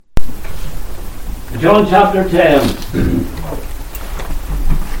John chapter 10.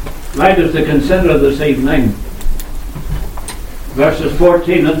 Like us to consider this evening verses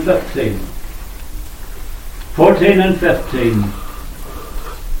 14 and 15. 14 and 15.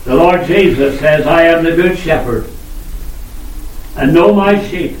 The Lord Jesus says, I am the good shepherd, and know my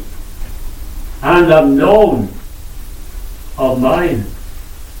sheep, and am known of mine.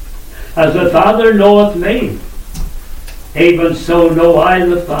 As the Father knoweth me, even so know I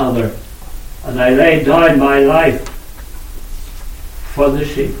the Father, and I lay down my life for the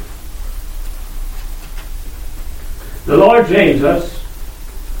sheep. The Lord Jesus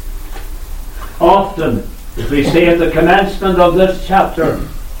often, as we see at the commencement of this chapter,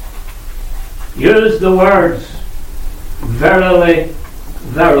 used the words, verily,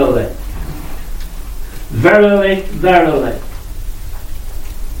 verily. Verily, verily.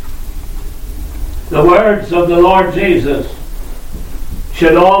 The words of the Lord Jesus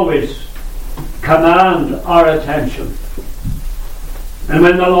should always command our attention. And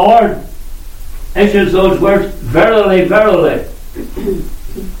when the Lord issues those words, verily, verily,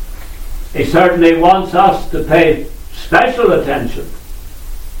 He certainly wants us to pay special attention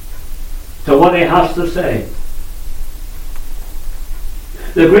to what He has to say.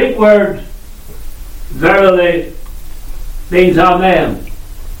 The Greek word verily means amen,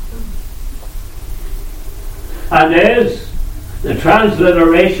 and is the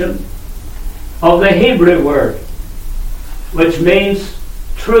transliteration of the Hebrew word, which means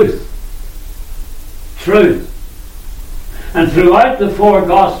truth. Truth. And throughout the four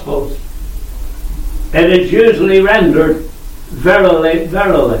Gospels, it is usually rendered verily,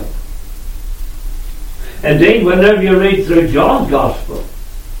 verily. Indeed, whenever you read through John's Gospel,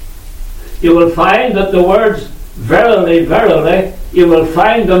 you will find that the words verily, verily, you will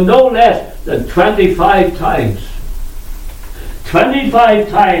find them no less than 25 times. 25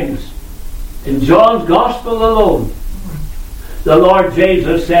 times in John's Gospel alone, the Lord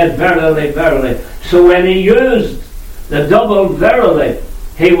Jesus said, verily, verily. So when He used the double verily,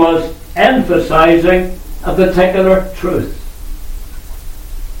 He was emphasizing a particular truth.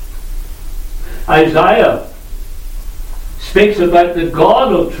 Isaiah speaks about the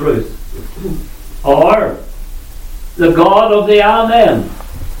God of truth, or the God of the Amen.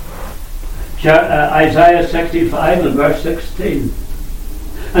 Isaiah 65 and verse 16.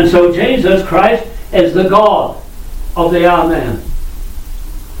 And so Jesus Christ is the God of the Amen.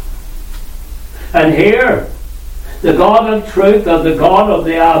 And here, the God of truth and the God of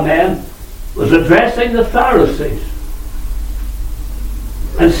the Amen was addressing the Pharisees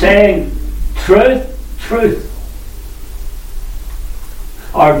and saying, truth, truth,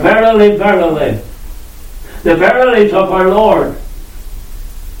 or verily, verily. The verilies of our Lord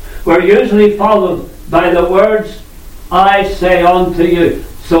were usually followed by the words, I say unto you.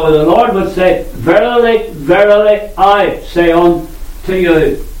 So the Lord would say, verily, verily, I say unto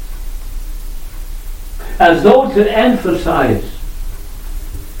you. As though to emphasize.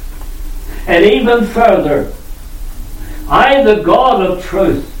 And even further, I, the God of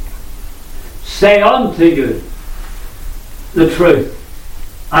truth, say unto you the truth.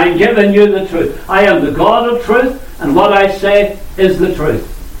 I'm giving you the truth. I am the God of truth, and what I say is the truth.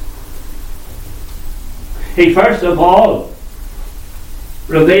 He first of all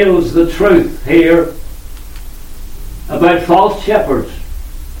reveals the truth here about false shepherds.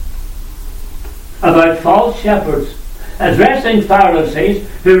 About false shepherds addressing Pharisees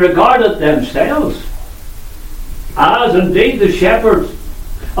who regarded themselves as indeed the shepherds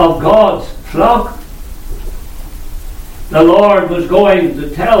of God's flock. The Lord was going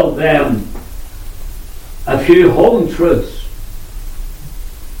to tell them a few home truths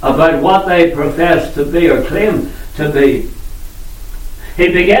about what they profess to be or claim to be. He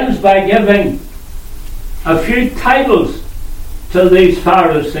begins by giving a few titles to these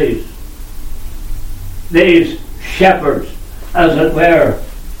Pharisees, these shepherds, as it were.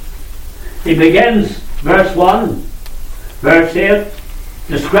 He begins, verse 1, verse 8,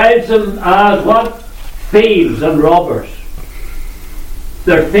 describes them as what? Thieves and robbers.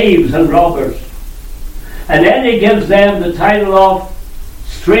 They're thieves and robbers. And then he gives them the title of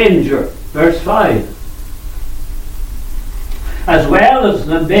stranger, verse 5. As well as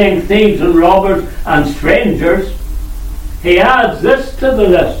them being thieves and robbers and strangers, he adds this to the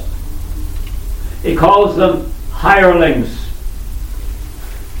list. He calls them hirelings.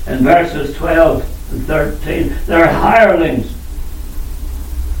 In verses 12 and 13, they're hirelings.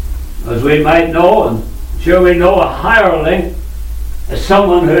 As we might know, and sure we know, a hireling is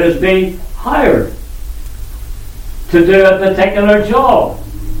someone who has been hired to do a particular job.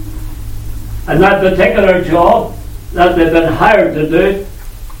 And that particular job that they've been hired to do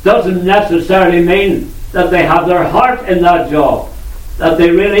doesn't necessarily mean that they have their heart in that job, that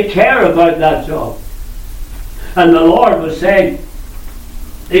they really care about that job. And the Lord was saying,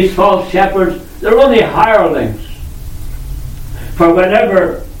 these false shepherds, they're only hirelings. For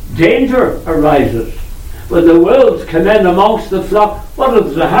whenever danger arises, when the wolves come in amongst the flock, what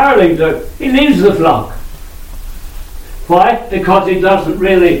does the hireling do? He leaves the flock. Why? Because he doesn't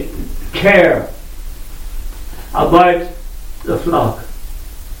really care about the flock.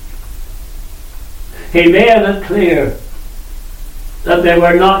 He made it clear that they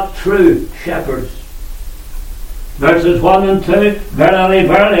were not true shepherds. Verses 1 and 2, Verily,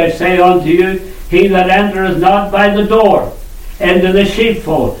 verily, I say unto you, he that entereth not by the door into the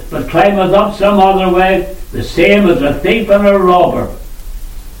sheepfold, but climbeth up some other way, the same is a thief and a robber.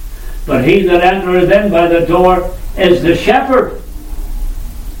 But he that entereth in by the door is the shepherd.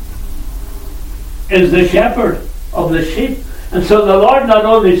 Is the shepherd of the sheep. And so the Lord not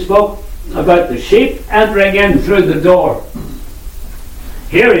only spoke about the sheep entering in through the door.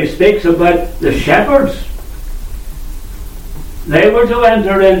 Here he speaks about the shepherds. They were to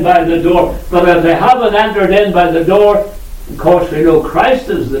enter in by the door. But if they haven't entered in by the door, of course we know Christ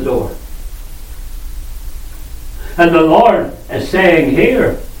is the door. And the Lord is saying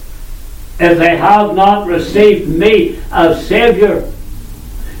here, if they have not received me as Saviour,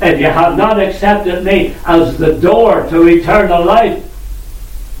 if you have not accepted me as the door to eternal life,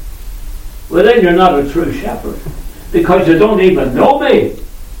 well then you're not a true shepherd, because you don't even know me.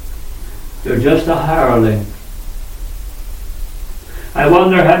 You're just a hireling. I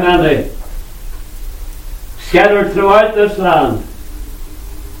wonder how many scattered throughout this land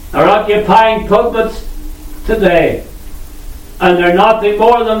are occupying pulpits today, and they're nothing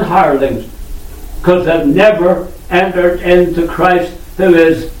more than hirelings, because they've never entered into Christ, who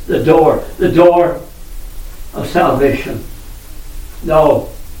is the door of salvation. No.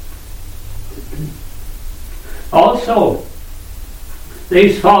 Also,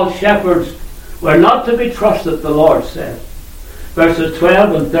 these false shepherds were not to be trusted, the Lord said. Verses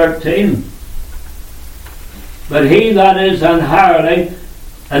 12 and 13. But he that is an hireling,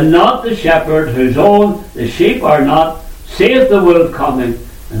 and not the shepherd, whose own the sheep are not, seeth the wolf coming,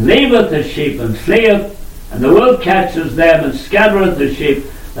 and leaveth the sheep, and fleeth, and the wolf catches them, and scattereth the sheep.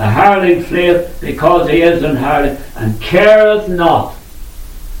 The hireling fleeth, because he is an hireling, and careth not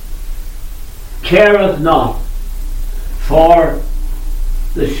for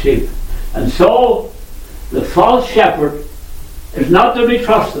the sheep. And so the false shepherd is not to be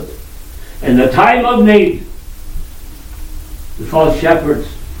trusted. In the time of need, the false shepherds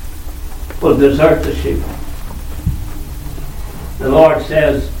will desert the sheep. The Lord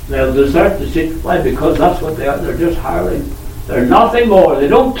says they'll desert the sheep. Why? Because that's what they are. They're just hireling. They're nothing more. They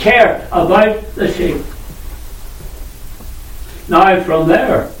don't care about the sheep. Now from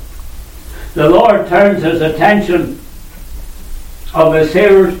there, the Lord turns his attention of his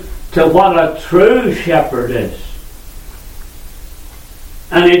hearers to what a true shepherd is.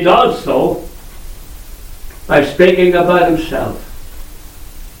 And he does so by speaking about himself.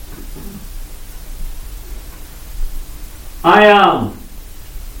 I am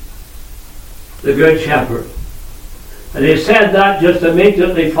the good shepherd. And he said that just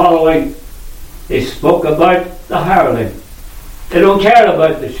immediately following he spoke about the hireling. They don't care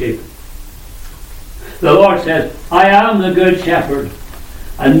about the sheep. The Lord says, I am the good shepherd,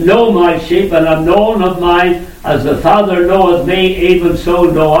 and know my sheep, and am known of mine, as the Father knoweth me, even so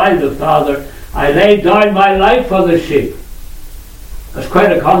know I the Father. I lay down my life for the sheep. That's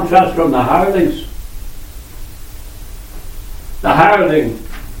quite a contrast from the hirelings. The hireling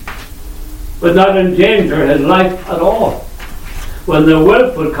would not endanger his life at all. When the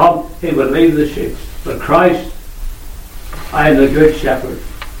wolf would come, he would leave the sheep. But Christ, I am the good shepherd.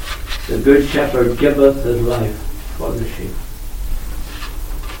 The good shepherd giveth his life for the sheep.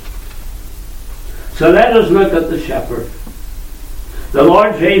 So let us look at the shepherd, the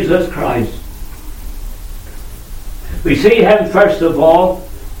Lord Jesus Christ. We see him first of all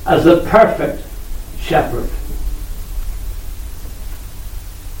as the perfect shepherd.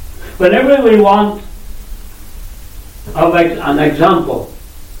 Whenever we want an example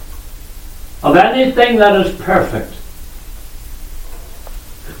of anything that is perfect,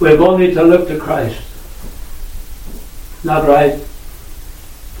 we've only to look to Christ. Not right?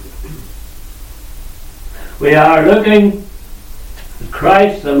 We are looking at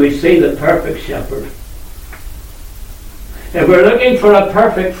Christ and we see the perfect shepherd. If we're looking for a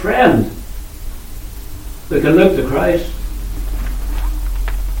perfect friend, we can look to Christ.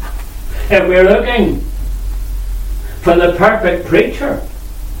 If we're looking for the perfect preacher,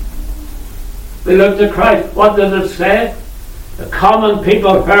 we look to Christ. What does it say The common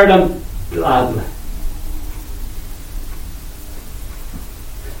people heard him gladly.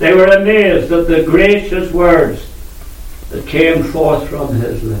 They were amazed at the gracious words that came forth from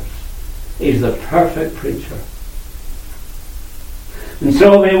his lips. He's the perfect preacher. And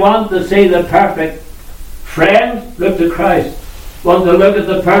so we want to see the perfect friend, look to Christ. Want to look at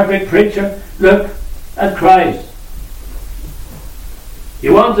the perfect preacher, look at Christ.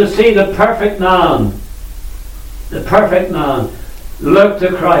 You want to see the perfect man, look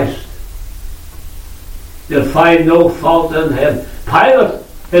to Christ. You'll find no fault in him. Pilate,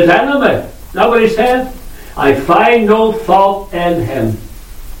 his enemy, is that what he said? I find no fault in him.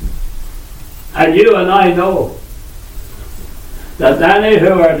 And you and I know that many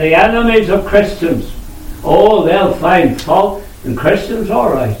who are the enemies of Christians, they'll find fault in Christians,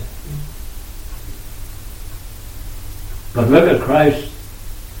 all right. But look at Christ,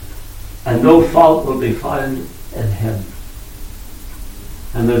 and no fault will be found in him.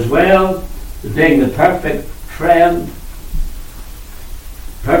 And as well as being the perfect friend,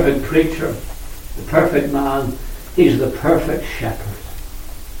 perfect preacher, the perfect man, he's the perfect shepherd.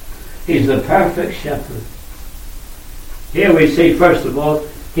 He's the perfect shepherd. Here we see, first of all,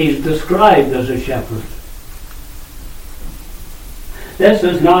 he's described as a shepherd. This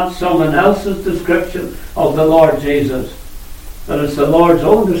is not someone else's description of the Lord Jesus, but it's the Lord's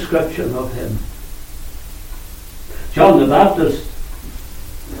own description of him. John the Baptist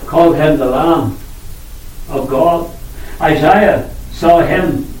called him the Lamb of God. Isaiah saw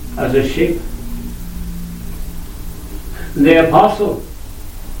him as a sheep. The apostle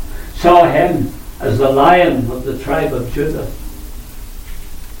saw him as the Lion of the tribe of Judah.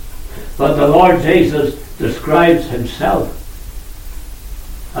 But the Lord Jesus describes himself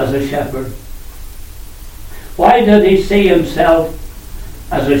as a shepherd. Why did he see himself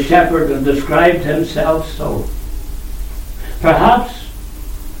as a shepherd and described himself so? Perhaps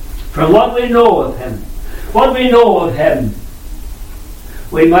from what we know of him,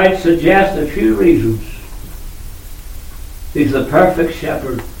 we might suggest a few reasons. He's the perfect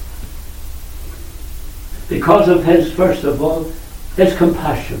shepherd because of his, first of all, his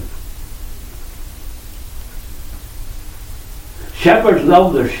compassion. Shepherds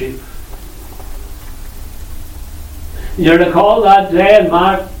love their sheep. You recall that day in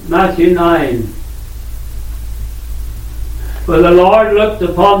Matthew 9, where the Lord looked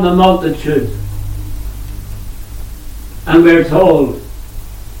upon the multitude, and we're told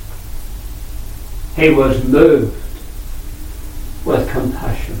he was moved with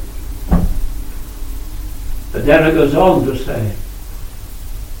compassion. But then it goes on to say,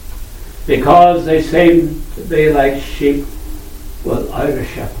 because they seemed to be like sheep without a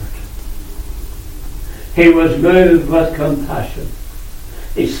shepherd. He was moved with compassion.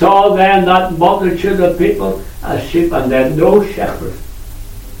 He saw then that multitude of people as sheep, and then no shepherd.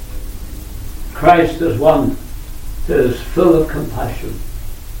 Christ is one who is full of compassion.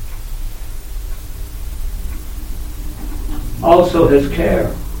 Also his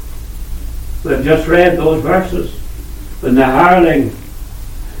care. We've just read those verses. When the hireling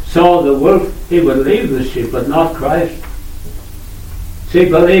saw the wolf, he would leave the sheep, but not Christ. See,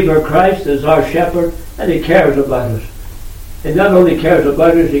 believer, Christ is our shepherd, and he cares about us. He not only cares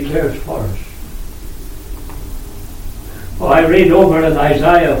about us, he cares for us. Well, I read over in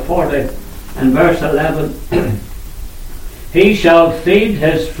Isaiah 40 and verse 11, he shall feed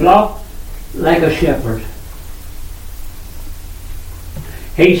his flock like a shepherd.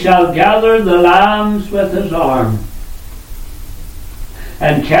 He shall gather the lambs with his arm,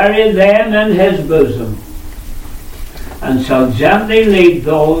 and carry them in his bosom, and shall gently lead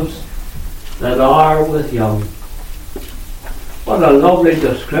those that are with young. What a lovely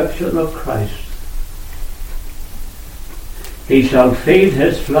description of Christ. He shall feed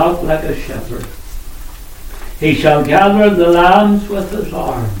his flock like a shepherd. He shall gather the lambs with his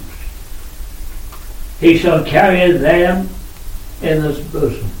arms. He shall carry them in his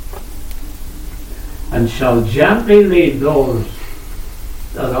bosom, and shall gently lead those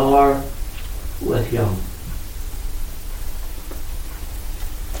that are with young.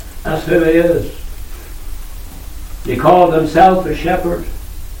 That's who he is. He called himself a shepherd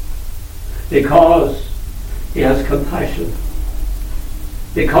because he has compassion,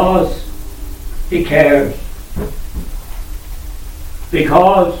 because he cares,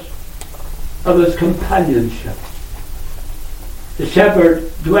 because of his companionship. The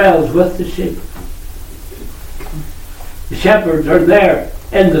shepherd dwells with the sheep. The shepherds are there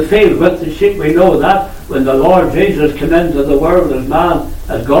in the field with the sheep. We know that when the Lord Jesus came into the world as man,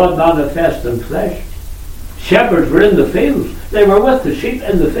 as God manifest in flesh. Shepherds were in the fields. They were with the sheep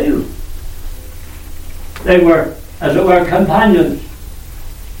in the field. They were as it were, companions.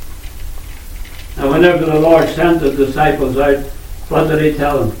 And whenever the Lord sent the disciples out, what did he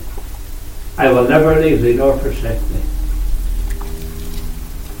tell them? I will never leave thee nor forsake thee.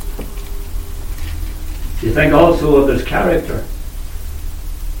 You think also of his character.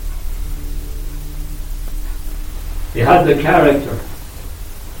 He had the character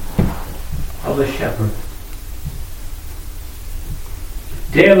of a shepherd.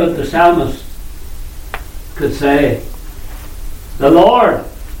 David the psalmist could say, the Lord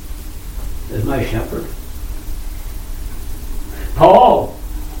is my shepherd. Paul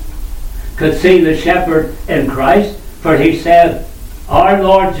could see the shepherd in Christ, for he said, our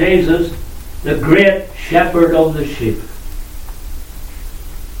Lord Jesus, the great shepherd of the sheep.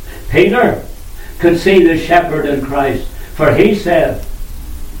 Peter could see the shepherd in Christ, for he said,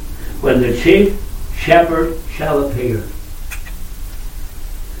 when the chief shepherd shall appear.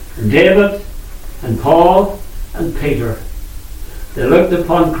 And David and Paul and Peter, they looked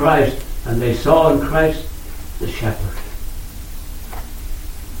upon Christ and they saw in Christ the shepherd.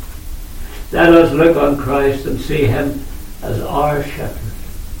 Let us look on Christ and see him as our shepherd.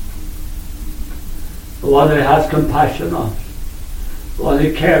 The one who has compassion on us. The one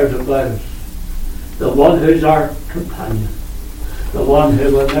who cares about us. The one who's our companion. The one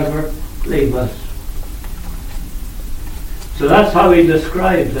who will never leave us. So that's how he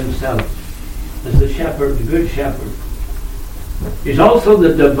describes himself, as the shepherd, the good shepherd. He's also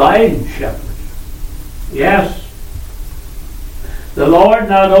the divine shepherd. Yes, the Lord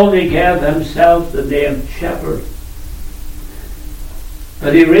not only gave himself the name shepherd,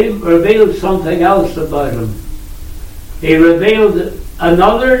 but he revealed something else about him. He revealed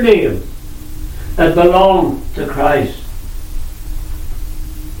another name that belonged to Christ.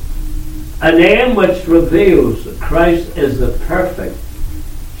 A name which reveals that Christ is the perfect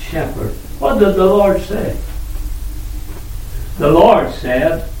shepherd. What did the Lord say? The Lord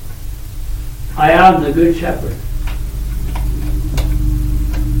said, I am the good shepherd.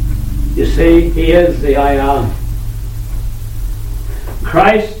 You see, he is the I am.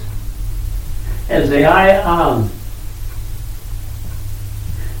 Christ is the I am.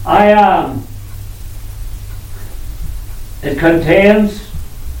 I am. It contains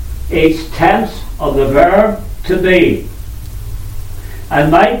each tense of the verb to be,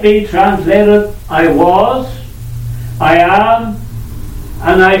 and might be translated I was, I am,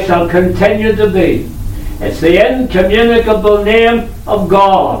 and I shall continue to be. It's the incommunicable name of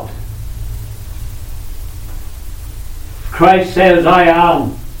God. Christ says I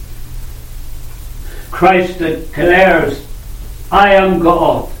am. Christ declares I am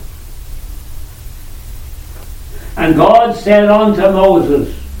God. And God said unto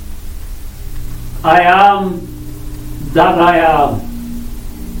Moses, I am that I am.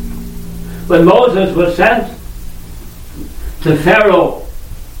 When Moses was sent to Pharaoh,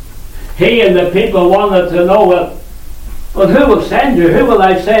 he and the people wanted to know, well, who will send you? Who will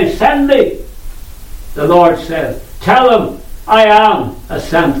I say, send me? The Lord said, tell him, I am has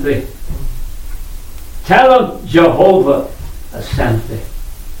sent thee. Tell him, Jehovah has sent thee.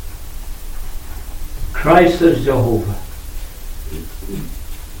 Christ is Jehovah.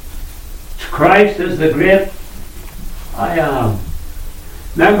 Christ is the great I am.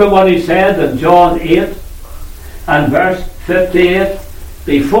 Remember what he said in John 8 and verse 58?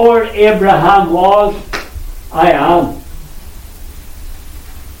 Before Abraham was, I am.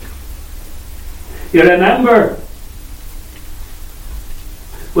 You remember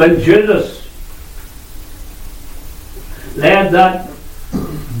when Judas led that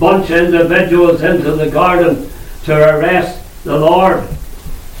bunch of individuals into the garden to arrest the Lord?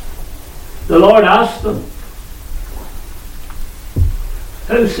 The Lord asked them,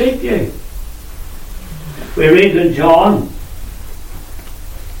 who seek ye? We read in John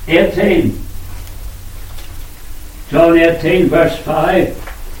 18. John 18 verse 5.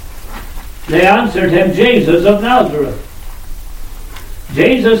 They answered him, Jesus of Nazareth.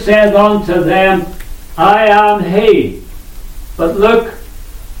 Jesus said unto them, I am he. But look,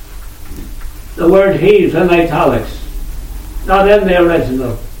 the word he is in italics, not in the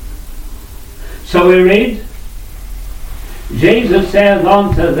original. So we read, Jesus said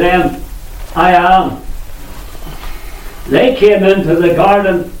unto them, I am. They came into the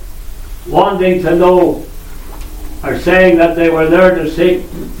garden wanting to know, or saying that they were there to seek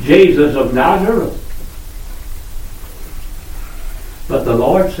Jesus of Nazareth. But the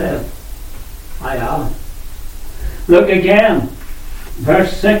Lord said, I am. Look again,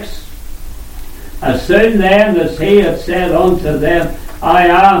 verse 6. As soon then as he had said unto them, I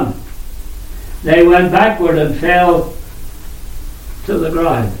am, they went backward and fell to the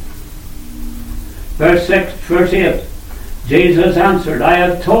ground. Verse 8. Jesus answered, I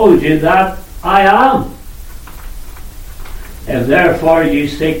have told you that I am. If therefore ye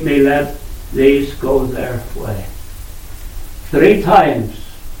seek me, let these go their way. 3 times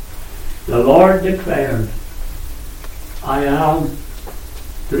the Lord declared, I am.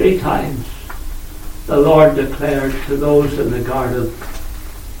 3 times the Lord declared to those in the garden,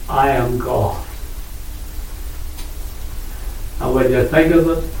 I am God. And when you think of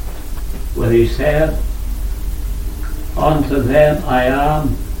it, when he said, unto them I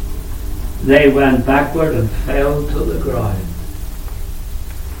am, they went backward and fell to the ground.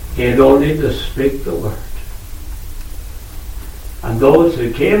 He had only to speak the word. And those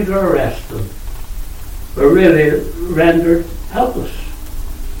who came to arrest him were really rendered helpless.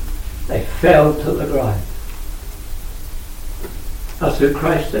 They fell to the ground. That's who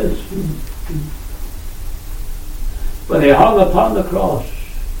Christ is. When he hung upon the cross,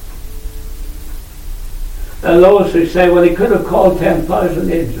 and those who say, well, he could have called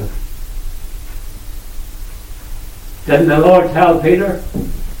 10,000 angels. Didn't the Lord tell Peter,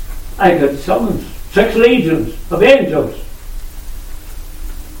 I could summon 6 legions of angels,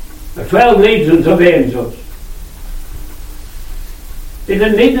 or 12 legions of angels? He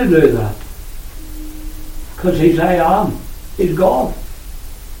didn't need to do that, because he's I am. He's God.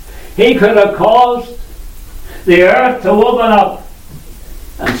 He could have caused the earth to open up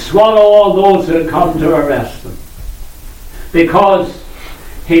and swallow all those who had come to arrest him, because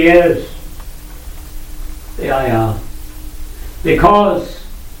he is the I am, because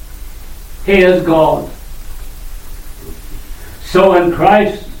he is God. So in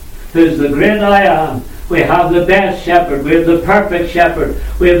Christ, who is the great I am, we have the best shepherd, we have the perfect shepherd,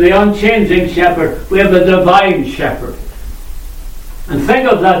 we have the unchanging shepherd, we have the divine shepherd. And think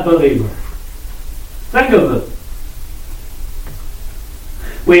of that, believer. Think of it.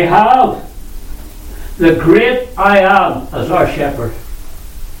 We have the great I am as our shepherd.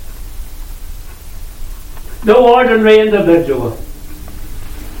 No ordinary individual.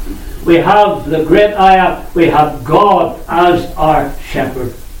 We have the great I am. We have God as our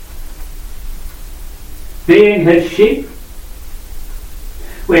shepherd. Being his sheep,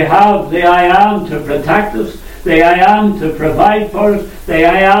 we have the I am to protect us, the I am to provide for us, the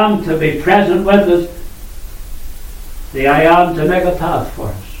I am to be present with us, the I am to make a path for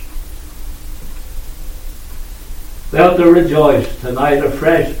us. We ought to rejoice tonight,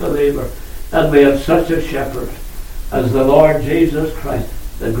 afresh, believer, that we have such a shepherd as the Lord Jesus Christ,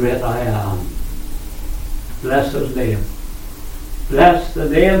 the great I am. Bless his name. Bless the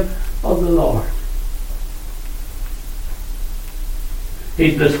name of the Lord.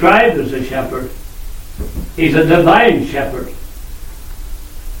 He's described as a shepherd. He's a divine shepherd.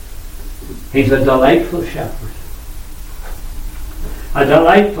 He's a delightful shepherd. A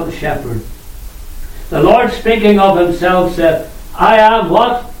delightful shepherd. The Lord, speaking of himself, said, I am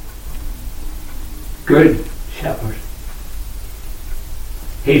what? Good shepherd.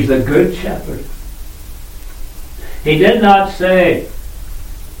 He's the good shepherd. He did not say,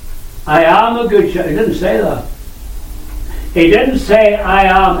 I am a good shepherd. He didn't say that. He didn't say, I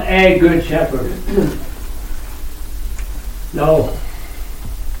am a good shepherd. No.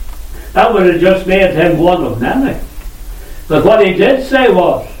 That would have just made him one of many. But what he did say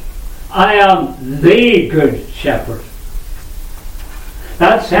was, I am the good shepherd.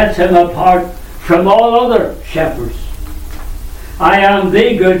 That sets him apart from all other shepherds. I am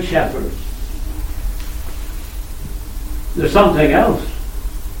the good shepherd. There's something else.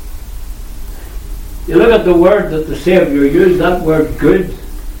 You look at the word that the Savior used, that word good.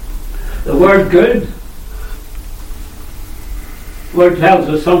 The word good word tells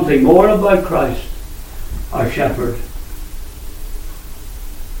us something more about Christ, our shepherd.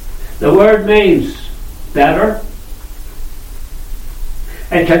 The word means better.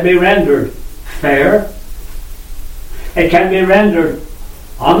 It can be rendered fair. It can be rendered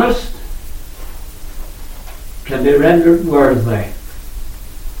honest. It can be rendered worthy.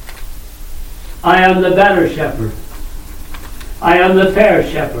 I am the better shepherd. I am the fair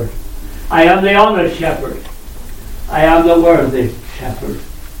shepherd. I am the honest shepherd. I am the worthy shepherd.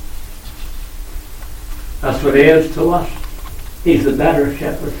 That's what he is to us. He's the better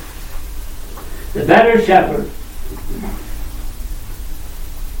shepherd. The better shepherd.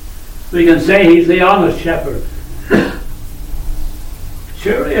 We can say he's the honest shepherd.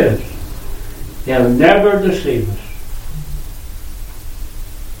 Sure he is. He'll never deceive us.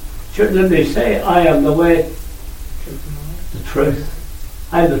 Shouldn't they say, I am the way, the truth.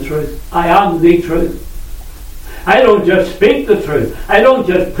 I'm the truth. I am the truth. I don't just speak the truth. I don't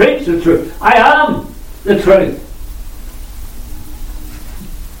just preach the truth. I am the truth.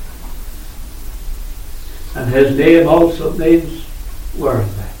 his name also means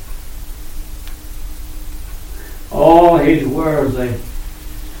worthy. Oh, he's worthy.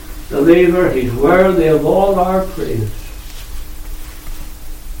 Believer, he's worthy of all our praise.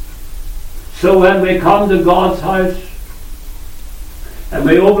 So when we come to God's house and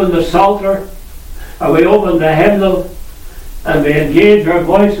we open the Psalter and we open the hymnal and we engage our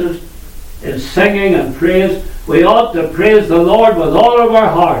voices in singing and praise, we ought to praise the Lord with all of our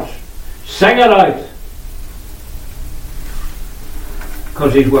hearts. Sing it out.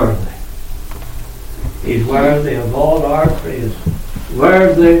 Because he's worthy. He's worthy of all our praise.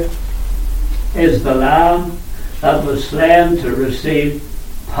 Worthy is the Lamb that was slain to receive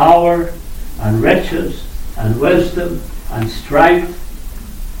power and riches and wisdom and strength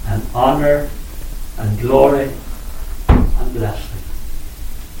and honour and glory and blessing.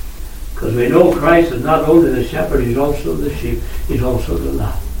 Because we know Christ is not only the shepherd, he's also the sheep, he's also the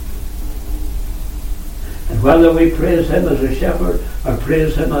lamb. And whether we praise him as a shepherd or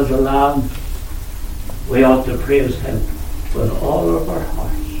praise him as a lamb, we ought to praise him with all of our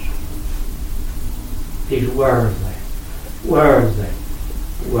hearts. He's worthy, worthy,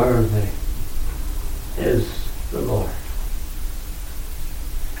 worthy is the Lord.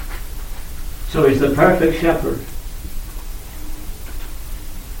 So he's the perfect shepherd.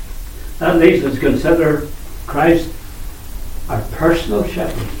 That leads us to consider Christ our personal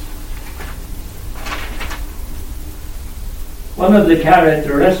shepherd. One of the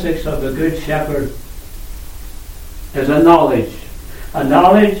characteristics of a good shepherd is a knowledge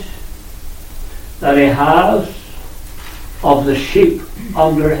that he has of the sheep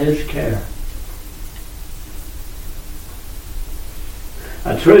under his care.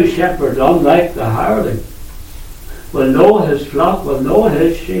 A true shepherd, unlike the hireling, will know his flock, will know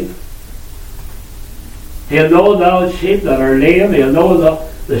his sheep. He'll know those sheep that are lame, he'll know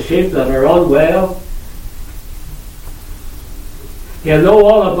the sheep that are unwell. He'll know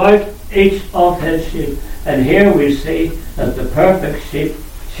all about each of his sheep. And here we see that the perfect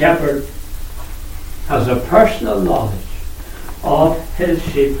shepherd has a personal knowledge of his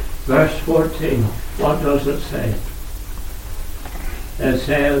sheep. Verse 14, what does it say? It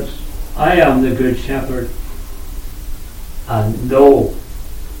says, I am the good shepherd and know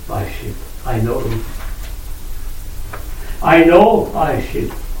my sheep. I know them. I know my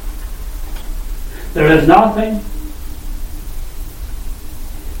sheep. There is nothing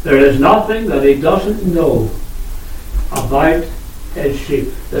that he doesn't know about his sheep.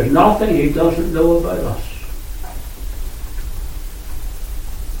 There's nothing he doesn't know about us.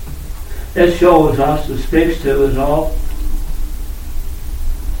 It shows us, it speaks to us all,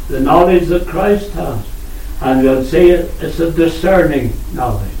 the knowledge that Christ has. And we'll see it's a discerning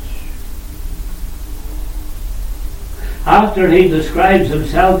knowledge. After he describes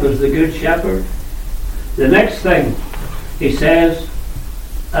himself as the good shepherd, the next thing he says,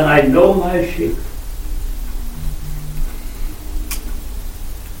 and I know my sheep.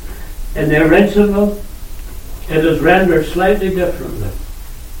 In the original, it is rendered slightly differently.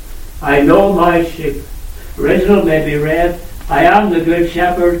 I know my sheep. Original may be read, I am the good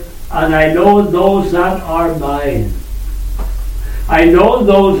shepherd, and I know those that are mine. I know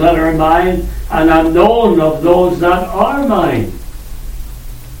those that are mine, and I'm known of those that are mine.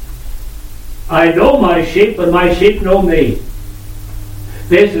 I know my sheep, and my sheep know me.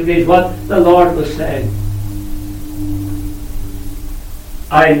 Basically is what the Lord was saying.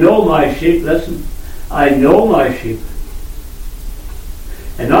 I know my sheep, listen, I know my sheep.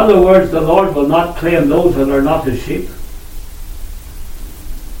 In other words, the Lord will not claim those that are not his sheep.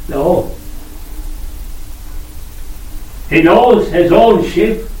 No. He knows his own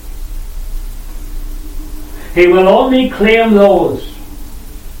sheep. He will only claim those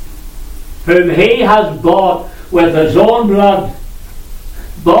whom he has bought with his own blood,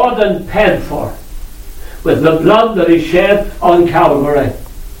 bought and paid for, with the blood that he shed on Calvary.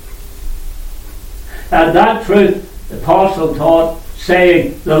 And that truth the apostle taught,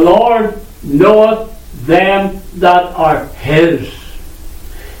 saying, the Lord knoweth them that are his.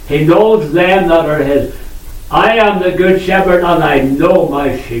 He knows them that are his. I am the good shepherd, and I know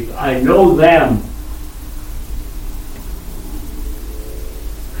my sheep. I know them.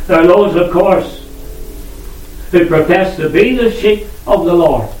 There are those, of course, who profess to be the sheep of the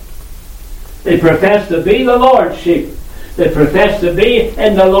Lord. They profess to be the Lord's sheep. They profess to be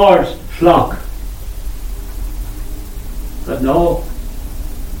in the Lord's flock. But no,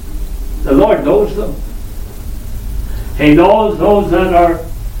 the Lord knows them. He knows those that are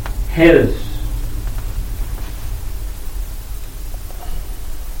his.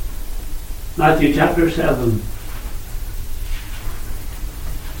 Matthew chapter 7.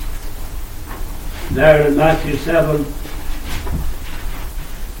 There in Matthew 7,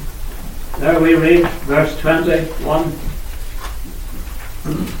 there we read verse 21.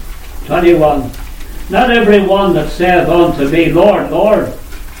 21. Not every one that saith unto me, Lord, Lord,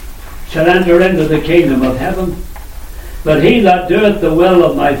 shall enter into the kingdom of heaven, but he that doeth the will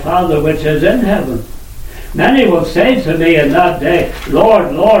of my Father which is in heaven. Many will say to me in that day,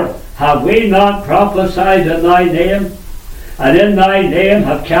 Lord, Lord, have we not prophesied in thy name? And in thy name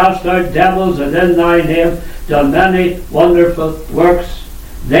have cast out devils, and in thy name done many wonderful works?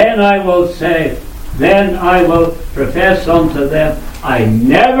 Then I will say, then I will profess unto them, I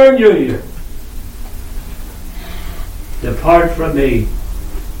never knew you. Depart from me,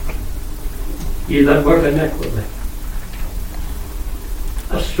 ye that work iniquity.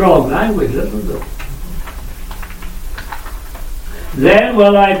 A strong language, isn't it? Then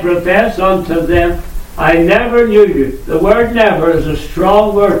will I profess unto them, I never knew you. The word never is a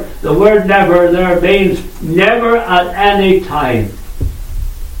strong word. The word never there means never at any time.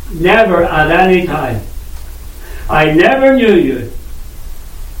 Never at any time. I never knew you.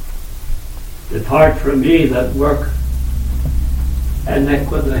 Depart from me that work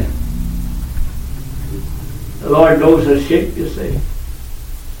iniquity. The Lord knows his sheep, you see.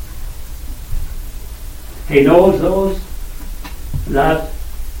 He knows those that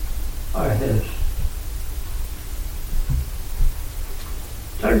are his.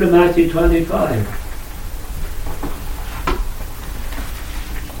 Turn to Matthew 25.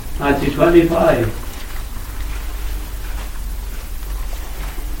 Matthew 25.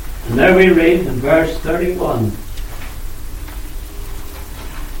 And there we read in verse 31.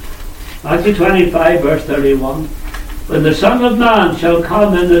 Matthew 25, verse 31. When the Son of Man shall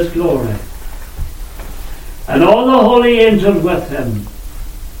come in his glory, and all the holy angels with him,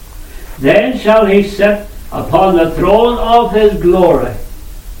 then shall he sit upon the throne of his glory.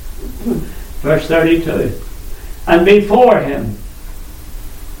 Verse 32. And before him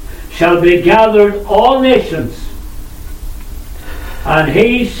shall be gathered all nations, and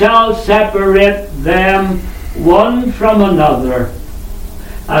he shall separate them one from another,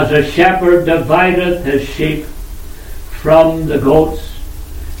 as a shepherd divideth his sheep from the goats.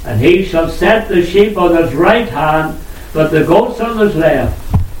 And he shall set the sheep on his right hand, but the goats on his left.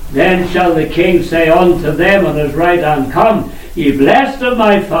 Then shall the king say unto them on his right hand, Come, ye blessed of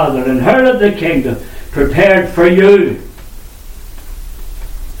my Father, inherit the kingdom prepared for you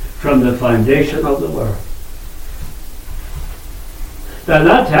from the foundation of the world. Now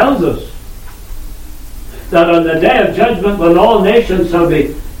that tells us that on the day of judgment, when all nations shall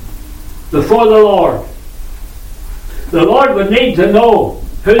be before the Lord would need to know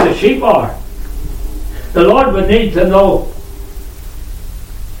who the sheep are. The Lord would need to know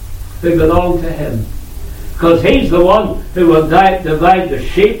who belong to him, because he's the one who will divide the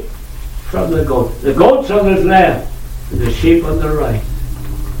sheep from the goats. The goats on his left and the sheep on the right.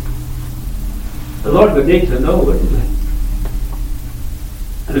 The Lord would need to know, wouldn't he?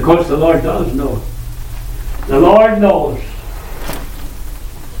 And of course the Lord does know. The Lord knows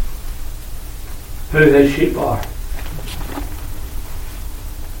who his sheep are.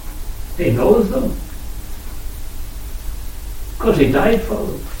 He knows them, because he died for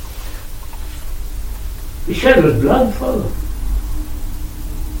them. He shed his blood for them.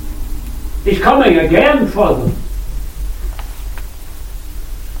 He's coming again for them.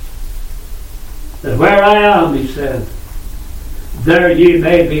 That where I am, he said, there ye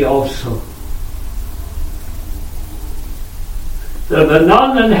may be also. There'll be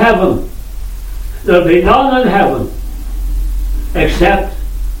none in heaven. There'll be none in heaven except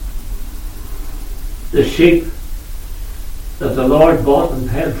the sheep that the Lord bought and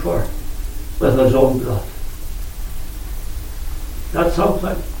paid for with his own blood. That's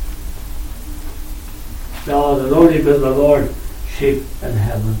something. No, there'll only be the Lord sheep in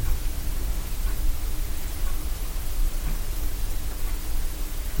heaven.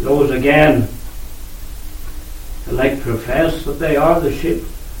 Those again, like profess that they are the sheep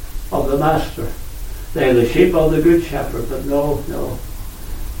of the Master. They are the sheep of the Good Shepherd. But no.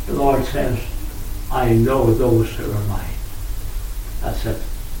 The Lord says, I know those who are mine. That's it.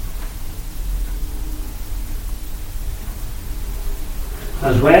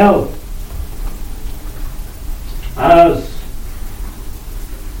 As well as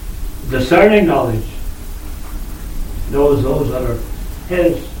discerning knowledge knows those that are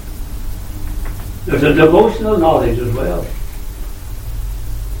his. There's a devotional knowledge as well.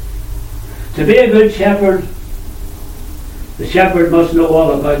 To be a good shepherd, the shepherd must know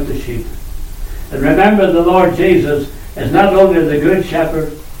all about the sheep. And remember, the Lord Jesus is not only the good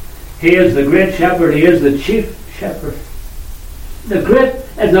shepherd, he is the great shepherd, he is the chief shepherd. the great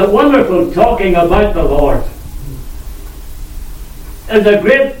and the wonderful talking about the Lord. And the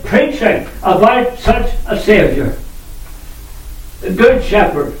great preaching about such a Saviour. The Good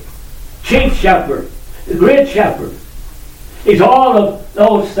Shepherd, Chief Shepherd, the Great Shepherd. He's all of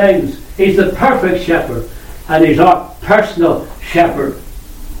those things. He's the perfect shepherd, and he's our personal shepherd.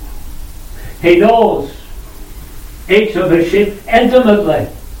 He knows each of his sheep intimately,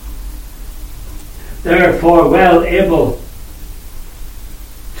 therefore well able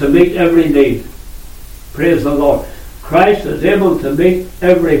to meet every need. Praise the Lord. Christ is able to meet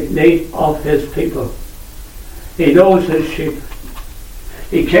every need of his people. He knows his sheep.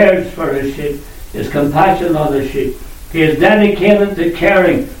 He cares for his sheep. His compassion on his sheep. He is dedicated to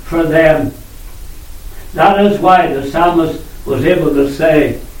caring for them. That is why the psalmist was able to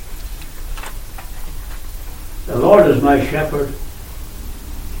say, the Lord is my shepherd,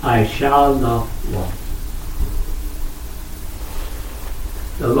 I shall not want.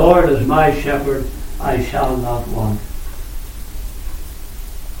 The Lord is my shepherd, I shall not want.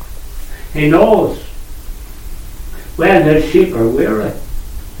 He knows when his sheep are weary.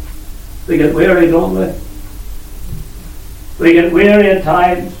 We get weary, don't we? We get weary at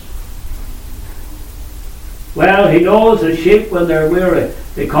times. Well, he knows the sheep when they're weary,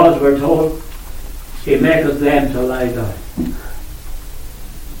 because we're told he maketh them to lie down.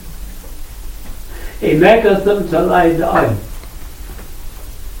 He maketh them to lie down.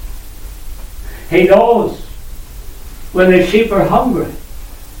 He knows when the sheep are hungry.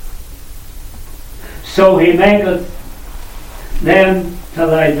 So he maketh them to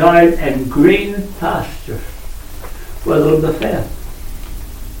lie down in green pastures where they'll be fed.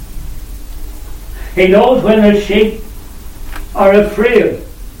 He knows when his sheep are afraid.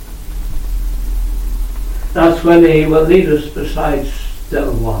 That's when he will lead us beside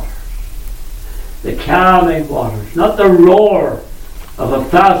still waters. The calming waters. Not the roar of a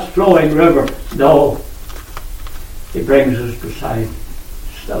fast-flowing river. No. He brings us beside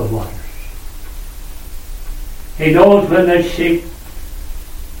still waters. He knows when his sheep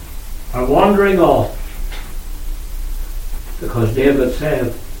are wandering off. Because David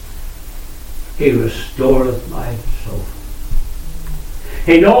said, he restoreth my soul.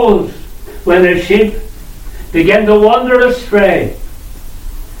 He knows when his sheep begin to wander astray.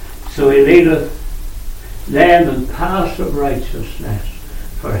 So he leadeth them in paths of righteousness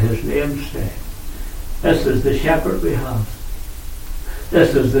for his name's sake. This is the shepherd we have.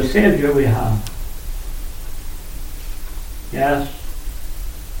 This is the Saviour we have. Yes.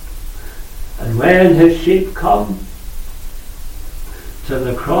 And when his sheep come to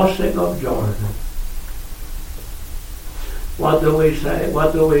the crossing of Jordan, what do we say?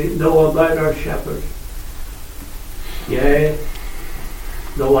 What do we know about our shepherd? Yea,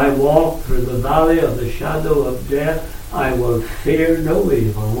 though I walk through the valley of the shadow of death, I will fear no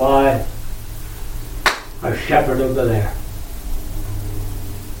evil. Why? Our shepherd will be there.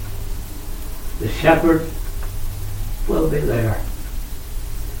 The shepherd will be there.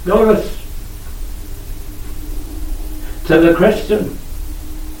 Notice, to the Christian,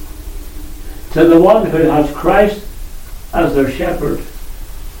 to the one who has Christ as their shepherd,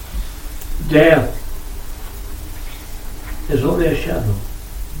 death is only a shadow.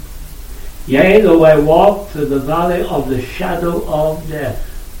 Yea, though I walk through the valley of the shadow of death.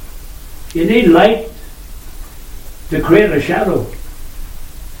 You need light to create a shadow.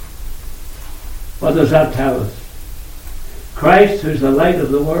 What does that tell us? Christ, who's the light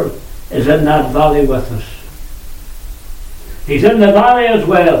of the world, is in that valley with us. He's in the valley as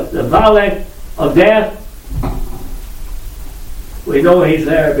well, the valley of death. We know he's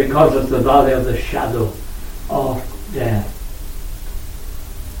there because it's the valley of the shadow of death.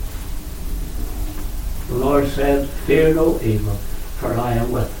 The Lord said, fear no evil, for I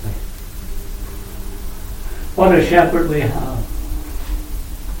am with thee. What a shepherd we have.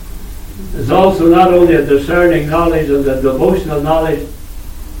 There's also not only a discerning knowledge and the devotional knowledge,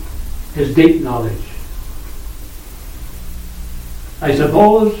 his deep knowledge. I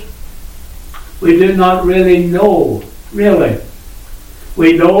suppose we do not really know, really.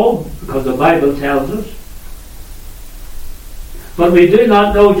 We know because the Bible tells us, but we do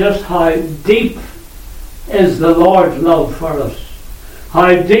not know just how deep is the Lord's love for us.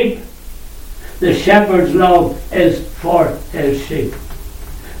 How deep the shepherd's love is for his sheep.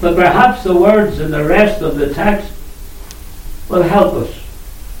 But perhaps the words and the rest of the text will help us.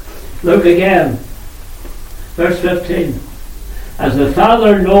 Look again. Verse 15. As the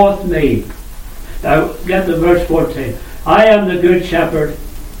Father knoweth me. Now get to verse 14. I am the good shepherd.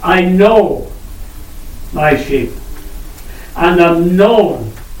 I know my sheep, and am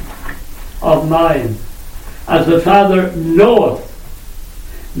known of mine. As the Father knoweth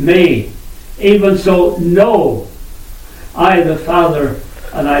me, even so know I the Father,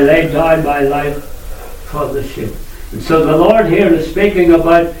 and I lay down my life for the sheep. And so the Lord here is speaking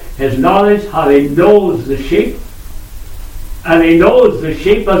about his knowledge, how he knows the sheep. And he knows the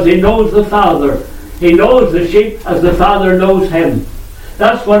sheep as he knows the Father. He knows the sheep as the Father knows him.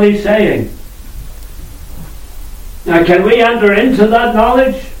 That's what he's saying. Now, can we enter into that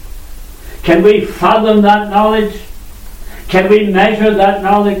knowledge? Can we fathom that knowledge? Can we measure that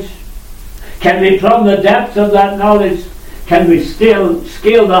knowledge? Can we plumb the depths of that knowledge? Can we scale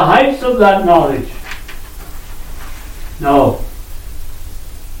the heights of that knowledge? No.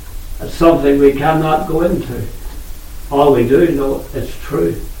 That's something we cannot go into. All we do know it's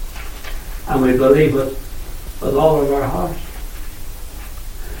true. And we believe it with all of our hearts.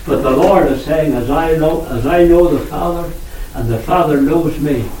 But the Lord is saying, as I know the Father, and the Father knows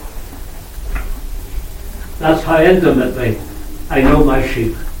me. That's how intimately I know my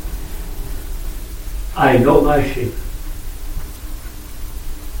sheep. I know my sheep.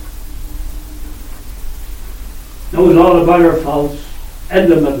 Knows all about our faults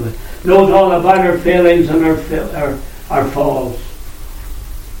intimately. Knows all about our failings and our falls.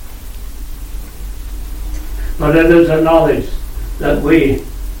 But it is a knowledge that we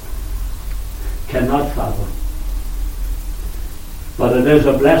cannot fathom. But it is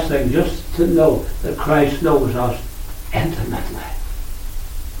a blessing just to know that Christ knows us intimately.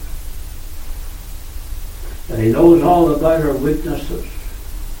 That he knows all about our weaknesses,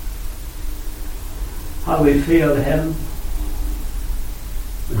 how we feel him,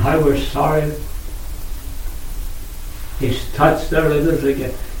 and how we're sorry. He's touched their leaders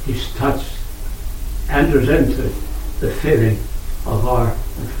again. He's touched, enters into the feeling of our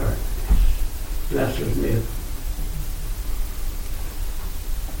infirmities. Bless his name.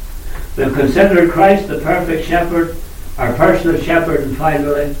 We've considered Christ the perfect shepherd, our personal shepherd, and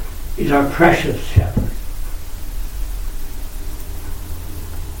finally, he's our precious shepherd.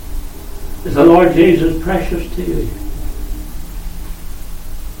 Is the Lord Jesus precious to you?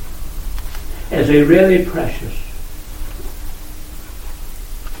 Is he really precious?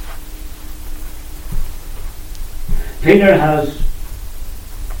 Peter has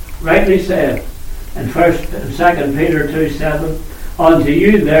rightly said in 1st and 2nd Peter 2:7, unto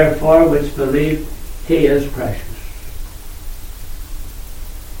you therefore which believe, he is precious.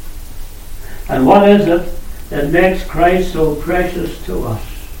 And what is it that makes Christ so precious to us?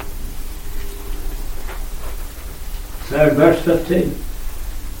 3rd verse 15.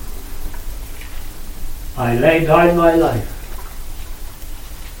 I lay down my life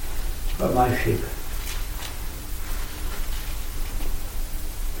for my sheep.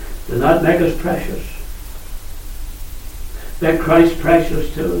 Does that make us precious? Make Christ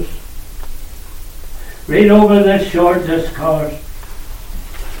precious to us? Read over this short discourse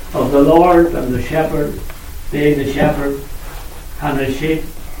of the Lord and the shepherd, being the shepherd and his sheep,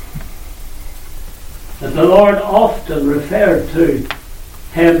 that the Lord often referred to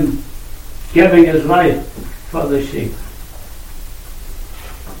him giving his life for the sheep.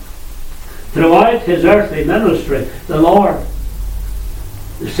 Throughout his earthly ministry, the Lord,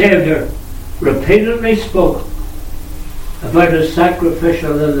 the Saviour, repeatedly spoke about his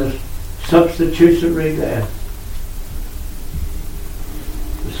sacrificial and his substitutionary death.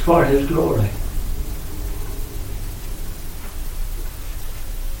 It was for his glory.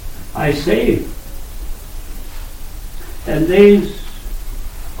 I see in these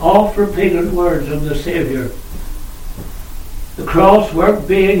oft-repeated words of the Saviour, the cross work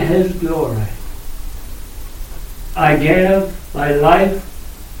being his glory. I gave my life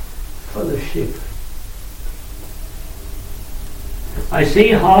for the sheep. I see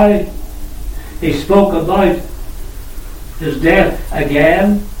how he spoke about his death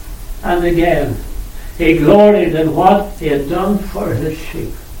again and again. He gloried in what he had done for his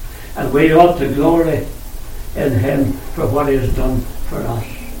sheep. And we ought to glory in him for what he has done for us.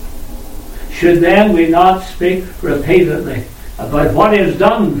 Should then we not speak repeatedly about what he has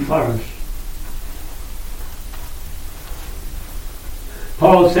done for us?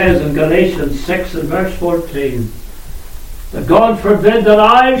 Paul says in Galatians 6 and verse 14, that God forbid that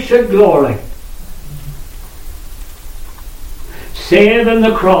I should glory, save in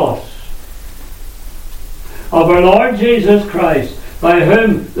the cross of our Lord Jesus Christ, by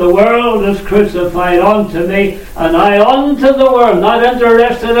whom the world is crucified unto me, and I unto the world, not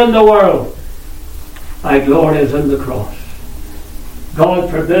interested in the world. My glory is in the cross. God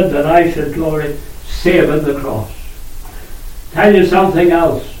forbid that I should glory save in the cross. Tell you something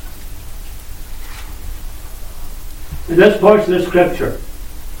else. In this portion of Scripture,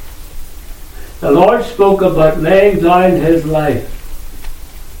 the Lord spoke about laying down his life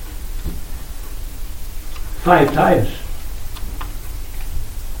 5 times.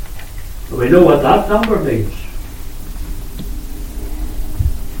 We know what that number means.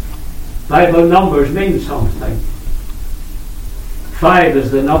 Bible numbers mean something. 5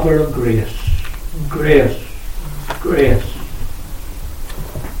 is the number of grace. Grace. Grace.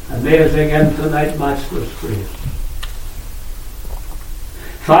 Amazing, infinite, matchless grace.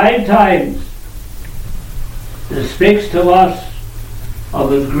 5 times it speaks to us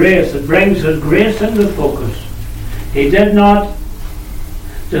of His grace. It brings His grace into focus. We did not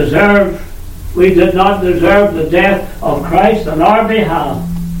deserve the death of Christ on our behalf.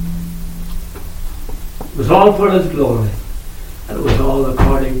 It was all for His glory, and it was all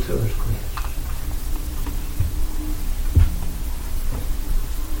according to His grace.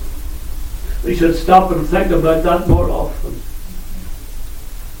 We should stop and think about that more often.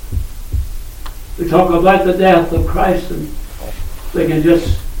 We talk about the death of Christ and we can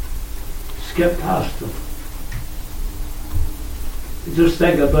just skip past it. We just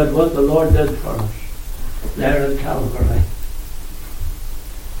think about what the Lord did for us there at Calvary.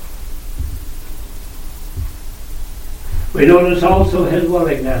 We notice also His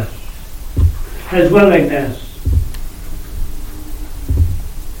willingness. His willingness.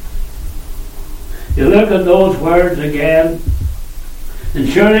 You look at those words again, and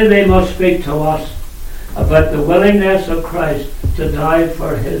surely they must speak to us about the willingness of Christ to die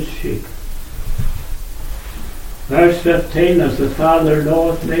for His sheep. Verse 15, as the Father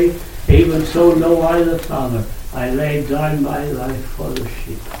knoweth me, even so know I the Father. I lay down my life for the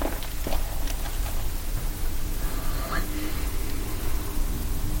sheep.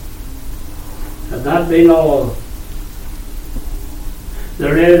 And that being all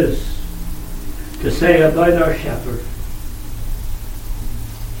there is to say about our shepherd,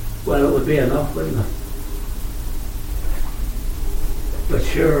 well, it would be enough, wouldn't it? But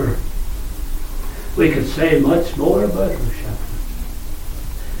sure, we could say much more about our shepherd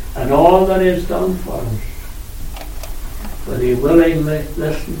and all that He's done for us. But He willingly,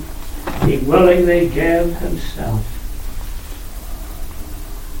 listen, He willingly gave Himself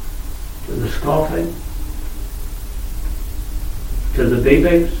to the scoffing, to the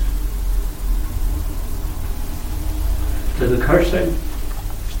beatings, to the cursing,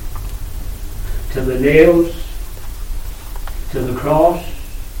 to the nails, to the cross,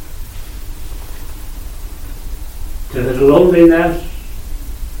 to His loneliness,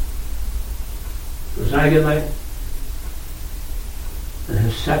 His agony, and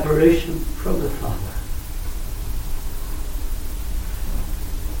His separation from the Father.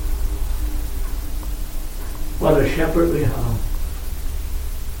 What a shepherd we have.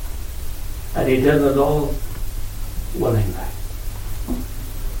 And He did it all willingly.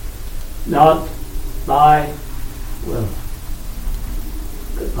 Not thy will,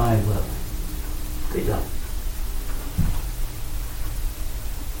 but thy will be done.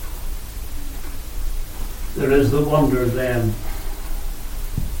 There is the wonder then.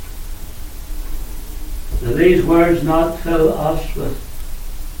 Do these words not fill us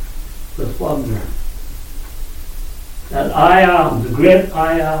with wonder? That I am, the great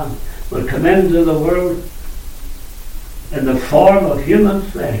I am, will come into the world in the form of human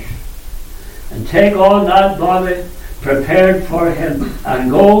flesh and take on that body prepared for Him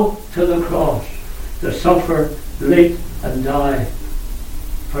and go to the cross to suffer, bleed and die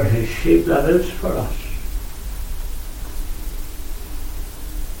for His sheep, that is for us.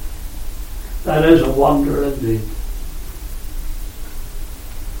 That is a wonder indeed.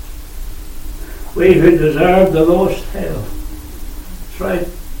 We who deserve the lowest hell. That's right.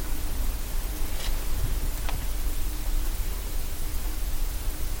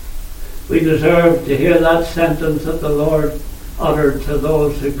 We deserve to hear that sentence that the Lord uttered to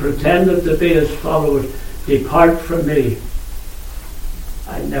those who pretended to be His followers. Depart from me.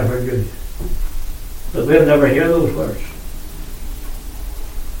 I never knew you. But we'll never hear those words.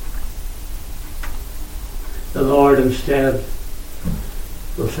 The Lord instead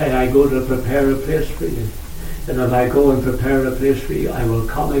will say, I go to prepare a place for you. And if I go and prepare a place for you, I will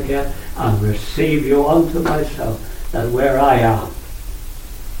come again and receive you unto myself, that where I am,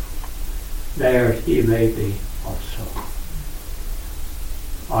 there He may be also.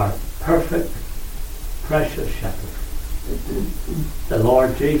 Our perfect, precious shepherd, the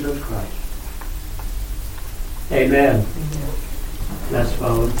Lord Jesus Christ. Amen. Let's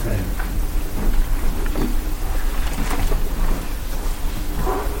bow in prayer.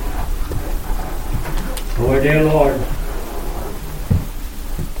 Oh, dear Lord,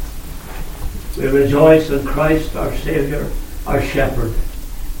 we rejoice in Christ, our Saviour, our Shepherd.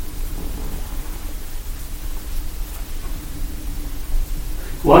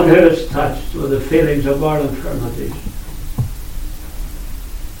 One who is touched with the feelings of our infirmities.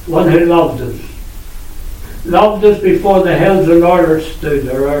 One who loved us. Loved us before the heavens in order stood,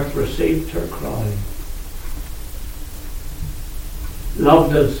 or earth received her cry.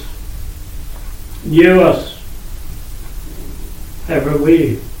 Loved us, knew us, ever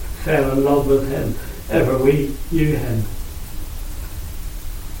we fell in love with him, ever we knew him.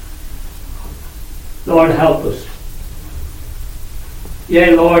 Lord, help us.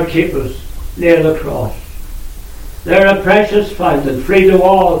 Yea, Lord, keep us near the cross. There a precious fountain, free to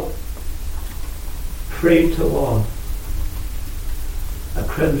all. Free to all. A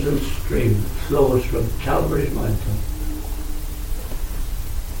crimson stream flows from Calvary's mountain.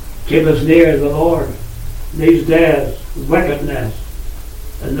 Keep us near the Lord. These days, wickedness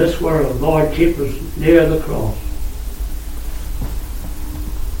in this world, Lord, keep us near the cross.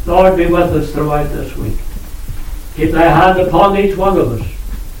 Lord, be with us throughout this week. Keep thy hand upon each one of us.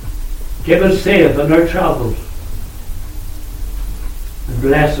 Keep us safe in our travels. And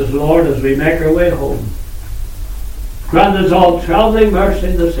bless us, Lord, as we make our way home. Grant us all travelling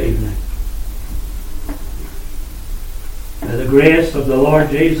mercy this evening. May the grace of the Lord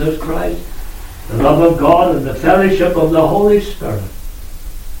Jesus Christ, the love of God, and the fellowship of the Holy Spirit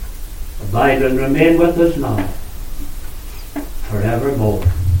abide and remain with us now, forevermore.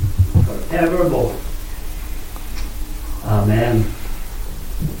 Forevermore.